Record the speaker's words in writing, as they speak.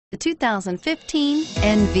The 2015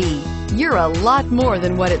 NV. You're a lot more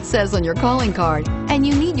than what it says on your calling card, and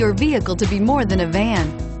you need your vehicle to be more than a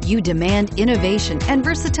van. You demand innovation and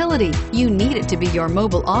versatility. You need it to be your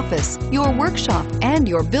mobile office, your workshop, and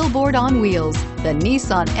your billboard on wheels. The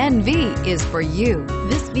Nissan NV is for you.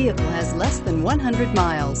 This vehicle has less than 100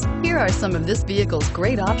 miles. Here are some of this vehicle's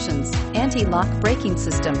great options: anti-lock braking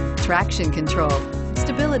system, traction control,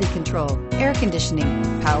 stability control, air conditioning,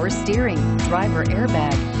 power steering, driver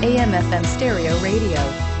airbag, AM/FM stereo radio,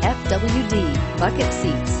 FWD, bucket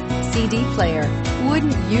seats, CD player.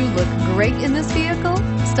 Wouldn't you look great in this vehicle?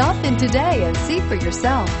 Stop in today and see for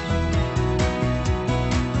yourself.